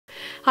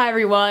Hi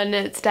everyone,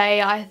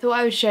 today I thought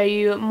I would show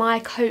you my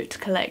coat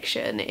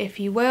collection,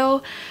 if you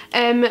will,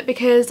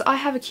 because I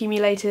have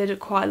accumulated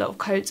quite a lot of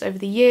coats over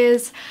the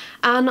years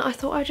and I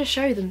thought I'd just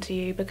show them to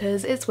you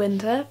because it's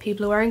winter,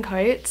 people are wearing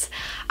coats,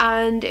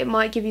 and it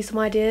might give you some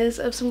ideas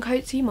of some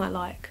coats you might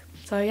like.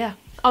 So yeah,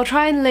 I'll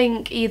try and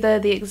link either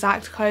the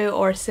exact coat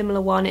or a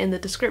similar one in the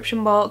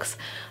description box.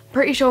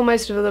 Pretty sure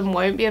most of them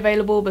won't be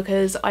available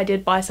because I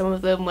did buy some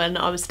of them when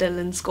I was still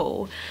in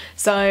school.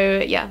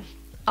 So yeah,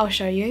 I'll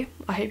show you.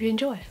 I hope you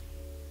enjoy.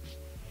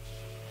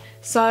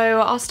 So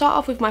I'll start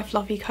off with my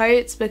fluffy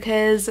coats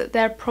because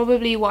they're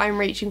probably what I'm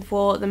reaching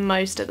for the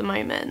most at the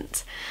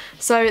moment.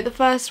 So the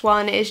first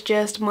one is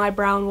just my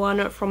brown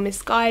one from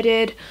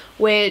Missguided,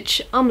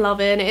 which I'm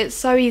loving. It's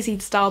so easy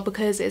to style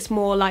because it's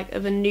more like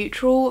of a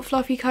neutral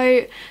fluffy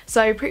coat,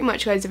 so pretty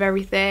much goes with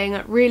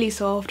everything. Really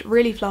soft,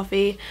 really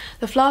fluffy.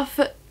 The fluff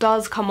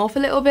does come off a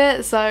little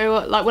bit,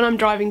 so like when I'm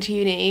driving to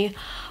uni,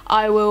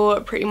 I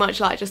will pretty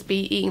much like just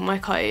be eating my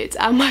coat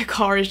and my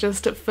car is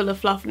just full of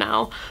fluff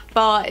now.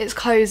 But it's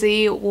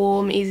cozy,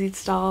 warm, easy to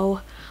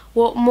style.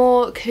 What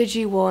more could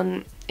you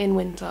want in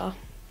winter?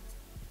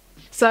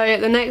 So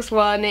the next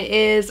one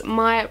is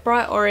my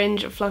bright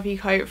orange fluffy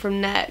coat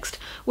from Next,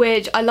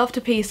 which I love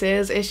to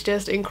pieces. It's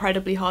just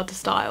incredibly hard to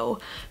style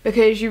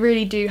because you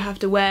really do have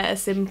to wear a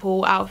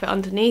simple outfit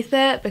underneath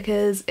it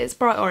because it's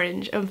bright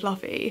orange and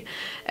fluffy.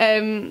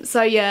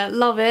 So yeah,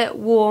 love it.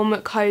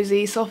 Warm,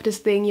 cozy,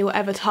 softest thing you'll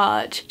ever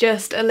touch,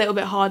 just a little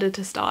bit harder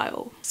to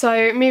style.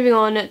 So moving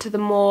on to the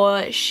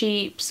more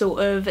chic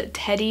sort of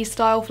teddy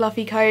style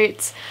fluffy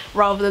coats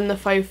rather than the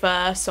faux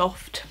fur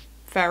soft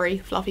very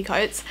fluffy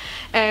coats.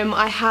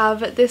 I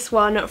have this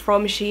one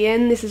from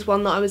SHEIN. This is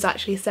one that I was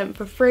actually sent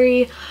for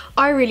free.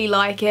 I really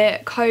like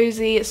it.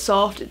 Cozy,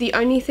 soft. The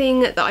only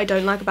thing that I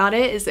don't like about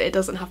it is that it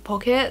doesn't have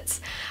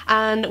pockets,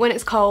 and when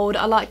it's cold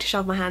I like to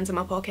shove my hands in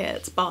my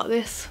pockets, but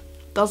this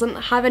doesn't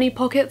have any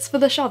pockets for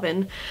the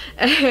shoving.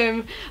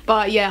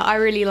 But yeah, I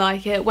really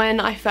like it. When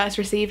I first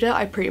received it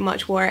I pretty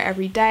much wore it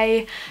every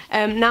day.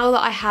 Now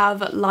that I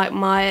have like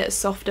my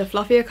softer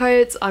fluffier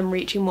coats, I'm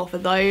reaching more for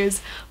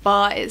those,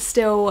 but it's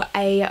still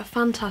a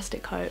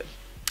fantastic coat.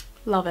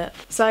 Love it.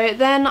 So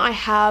then I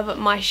have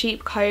my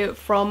sheep coat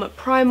from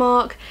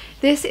Primark.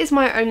 This is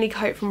my only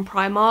coat from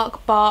Primark,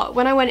 but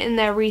when I went in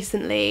there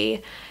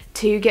recently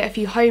to get a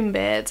few home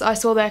bits, I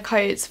saw their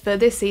coats for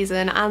this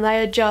season and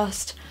they are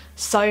just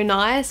so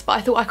nice, but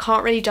I thought I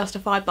can't really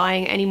justify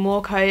buying any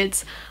more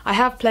coats. I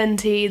have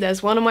plenty.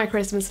 There's one on my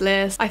Christmas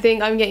list. I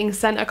think I'm getting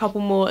sent a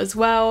couple more as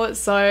well,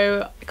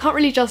 so I can't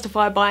really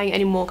justify buying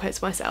any more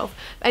coats myself.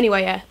 But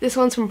anyway, yeah, this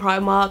one's from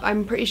Primark.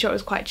 I'm pretty sure it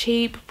was quite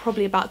cheap,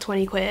 probably about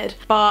 20 quid,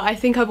 but I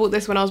think I bought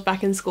this when I was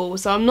back in school,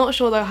 so I'm not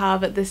sure they'll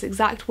have this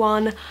exact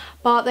one,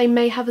 but they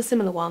may have a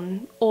similar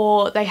one,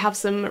 or they have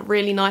some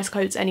really nice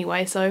coats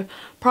anyway, so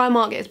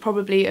Primark is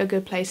probably a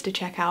good place to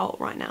check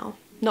out right now.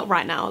 Not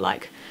right now,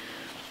 like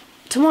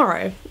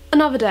tomorrow,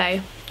 another day,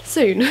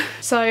 soon.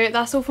 So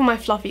that's all for my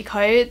fluffy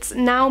coats.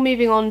 Now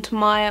moving on to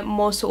my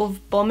more sort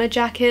of bomber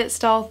jacket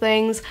style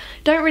things.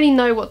 Don't really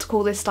know what to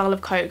call this style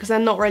of coat because they're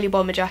not really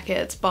bomber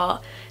jackets,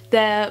 but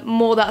they're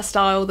more that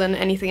style than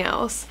anything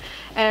else.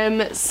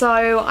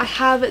 So I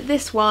have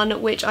this one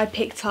which I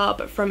picked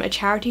up from a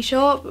charity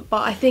shop,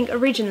 but I think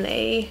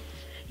originally,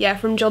 yeah,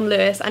 from John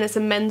Lewis, and it's a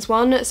men's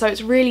one, so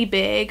it's really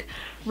big,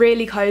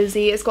 really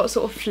cozy. It's got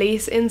sort of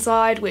fleece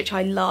inside, which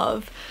I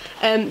love.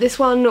 This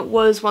one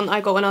was one that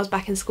I got when I was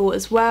back in school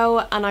as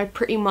well, and I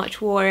pretty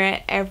much wore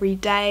it every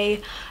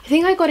day. I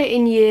think I got it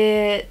in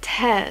year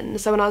 10,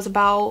 so when I was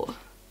about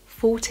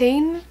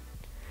 14?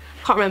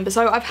 Can't remember.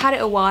 So I've had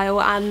it a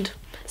while and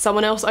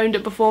someone else owned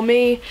it before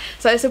me.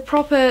 So it's a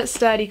proper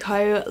sturdy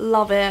coat,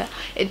 love it.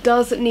 It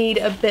does need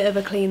a bit of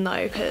a clean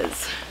though,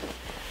 because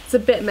it's a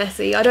bit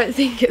messy. I don't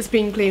think it's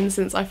been cleaned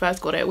since I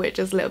first got it, which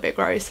is a little bit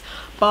gross,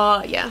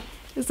 but yeah.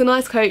 It's a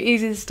nice coat,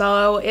 easy to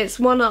style. It's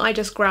one that I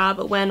just grab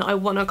when I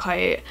want a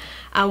coat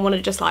and want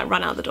to just like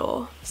run out the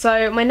door.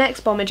 So my next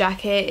bomber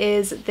jacket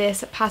is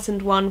this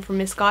patterned one from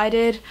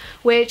Missguided,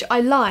 which I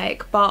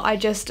like, but I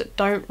just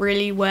don't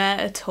really wear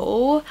at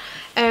all.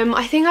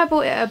 I think I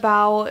bought it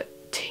about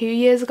 2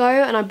 years ago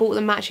and I bought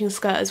the matching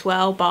skirt as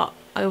well, but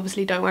I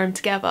obviously don't wear them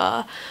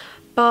together.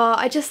 But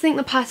I just think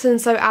the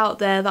pattern's so out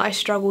there that I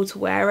struggle to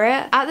wear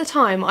it. At the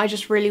time, I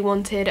just really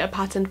wanted a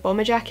patterned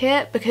bomber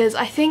jacket because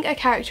I think a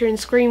character in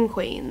Scream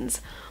Queens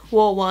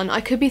wore one.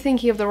 I could be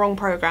thinking of the wrong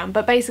programme,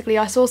 but basically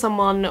I saw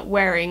someone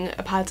wearing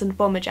a patterned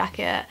bomber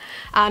jacket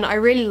and I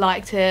really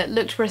liked it,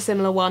 looked for a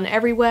similar one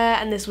everywhere,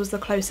 and this was the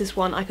closest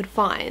one I could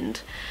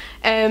find.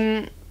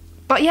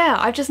 But yeah,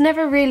 I've just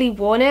never really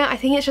worn it. I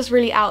think it's just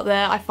really out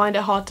there. I find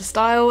it hard to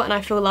style and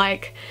I feel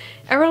like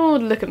everyone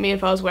would look at me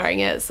if I was wearing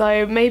it,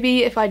 so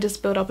maybe if I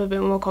just build up a bit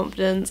more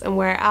confidence and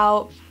wear it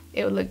out,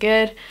 it would look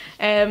good.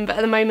 But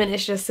at the moment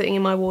it's just sitting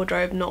in my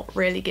wardrobe, not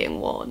really getting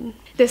worn.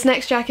 This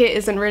next jacket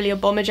isn't really a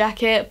bomber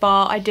jacket,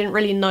 but I didn't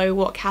really know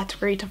what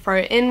category to throw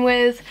it in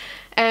with.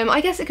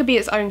 I guess it could be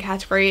its own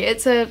category.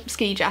 It's a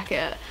ski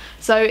jacket.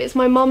 So it's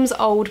my mum's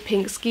old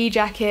pink ski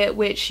jacket,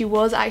 which she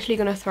was actually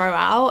going to throw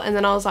out, and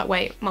then I was like,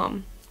 wait,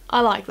 mum,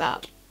 I like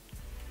that.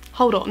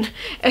 Hold on.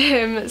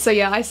 So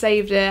yeah, I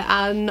saved it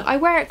and I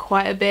wear it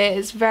quite a bit.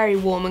 It's very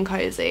warm and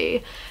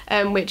cozy,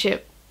 which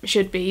it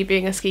should be,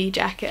 being a ski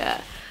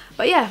jacket.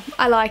 But yeah,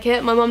 I like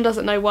it. My mum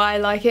doesn't know why I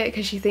like it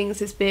because she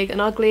thinks it's big and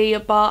ugly,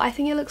 but I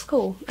think it looks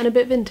cool and a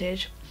bit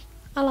vintage.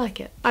 I like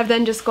it. I've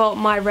then just got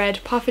my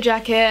red puffer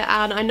jacket,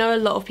 and I know a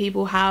lot of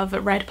people have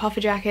red puffer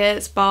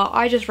jackets, but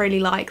I just really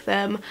like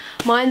them.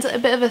 Mine's a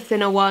bit of a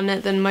thinner one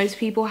than most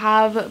people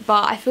have,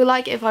 but I feel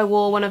like if I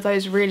wore one of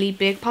those really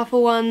big puffer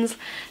ones,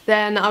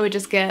 then I would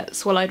just get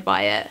swallowed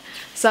by it.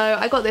 So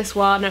I got this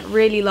one,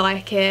 really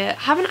like it.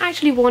 Haven't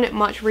actually worn it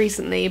much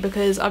recently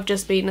because I've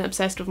just been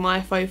obsessed with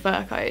my faux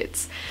fur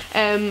coats.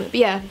 But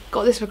yeah,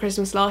 got this for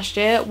Christmas last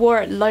year,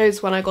 wore it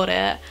loads when I got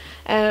it.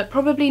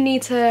 Probably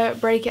need to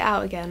break it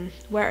out again,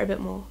 wear it a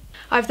bit more.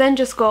 I've then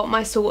just got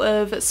my sort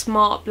of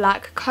smart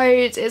black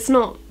coat. It's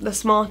not the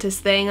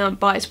smartest thing,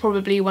 but it's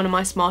probably one of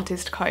my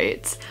smartest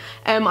coats.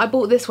 I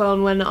bought this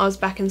one when I was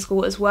back in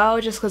school as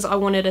well, just because I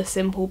wanted a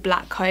simple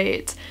black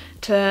coat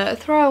to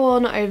throw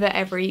on over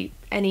anything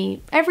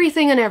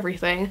and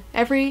everything.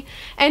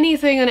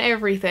 Anything and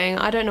everything.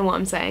 I don't know what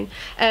I'm saying.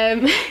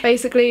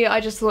 Basically, I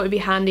just thought it'd be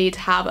handy to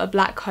have a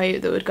black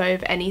coat that would go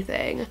with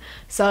anything.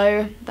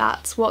 So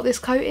that's what this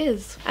coat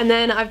is. And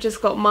then I've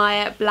just got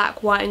my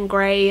black, white and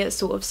grey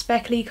sort of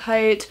speckly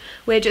coat,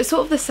 which is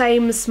sort of the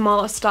same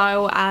smart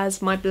style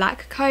as my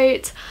black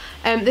coat.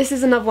 This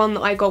is another one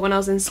that I got when I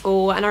was in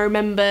school, and I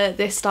remember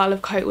this style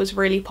of coat was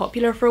really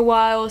popular for a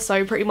while,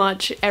 so pretty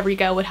much every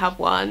girl would have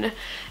one.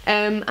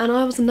 And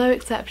I was no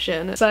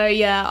exception. So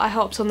yeah, I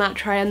hopped on that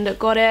trend,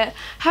 got it.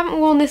 Haven't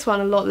worn this one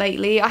a lot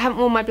lately. I haven't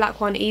worn my black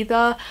one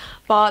either,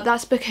 but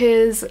that's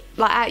because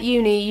like at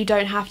uni you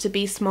don't have to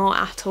be smart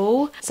at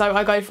all. So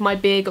I go for my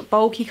big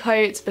bulky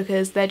coats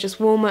because they're just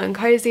warmer and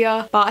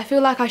cozier, but I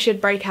feel like I should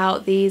break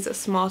out these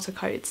smarter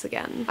coats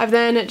again. I've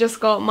then just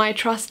got my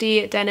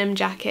trusty denim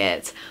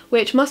jacket,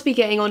 which must be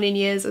getting on in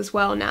years as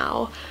well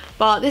now.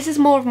 But this is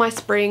more of my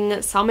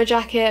spring summer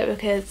jacket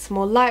because it's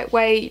more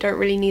lightweight, you don't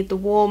really need the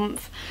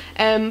warmth.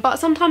 But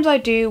sometimes I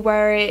do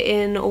wear it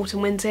in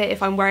autumn winter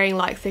if I'm wearing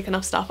like thick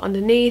enough stuff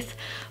underneath.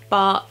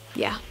 But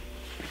yeah,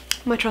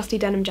 my trusty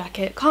denim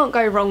jacket. Can't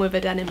go wrong with a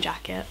denim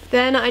jacket.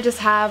 Then I just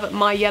have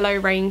my yellow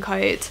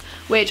raincoat,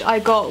 which I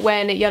got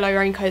when yellow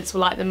raincoats were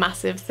like the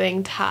massive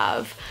thing to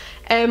have.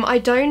 I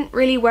don't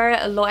really wear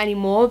it a lot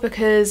anymore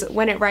because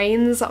when it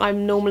rains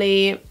I'm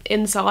normally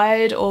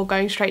inside or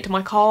going straight to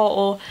my car,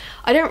 or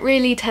I don't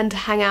really tend to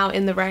hang out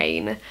in the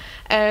rain.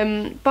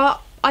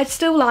 But I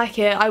still like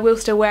it. I will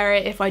still wear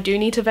it if I do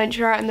need to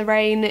venture out in the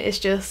rain. It's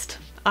just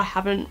I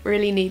haven't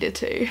really needed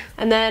to.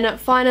 And then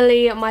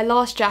finally, my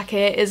last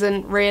jacket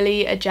isn't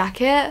really a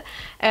jacket.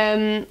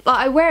 Like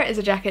I wear it as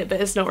a jacket, but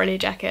it's not really a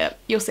jacket.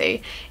 You'll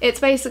see. It's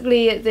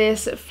basically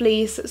this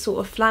fleece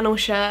sort of flannel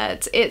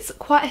shirt. It's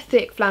quite a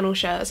thick flannel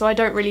shirt, so I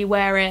don't really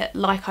wear it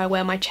like I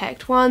wear my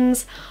checked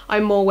ones. I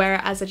more wear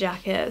it as a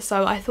jacket,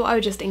 so I thought I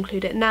would just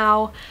include it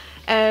now.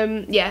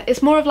 Yeah,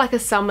 it's more of like a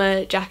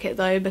summer jacket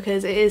though,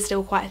 because it is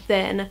still quite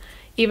thin,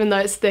 even though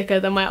it's thicker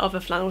than my other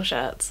flannel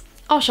shirts.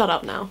 I'll shut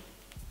up now.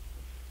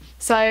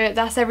 So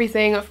that's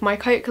everything for my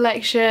coat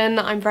collection.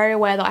 I'm very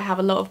aware that I have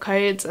a lot of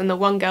coats and that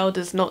one girl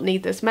does not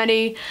need this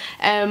many,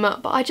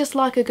 but I just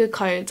like a good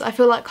coat. I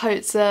feel like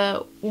coats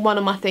are one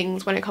of my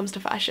things when it comes to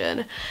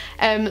fashion.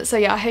 So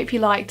yeah, I hope you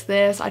liked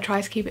this. I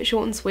try to keep it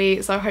short and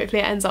sweet, so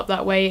hopefully it ends up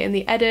that way in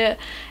the edit.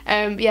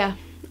 Yeah,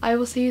 I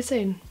will see you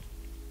soon.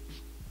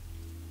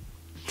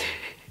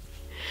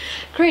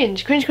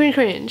 Cringe, cringe, cringe,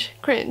 cringe,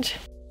 cringe.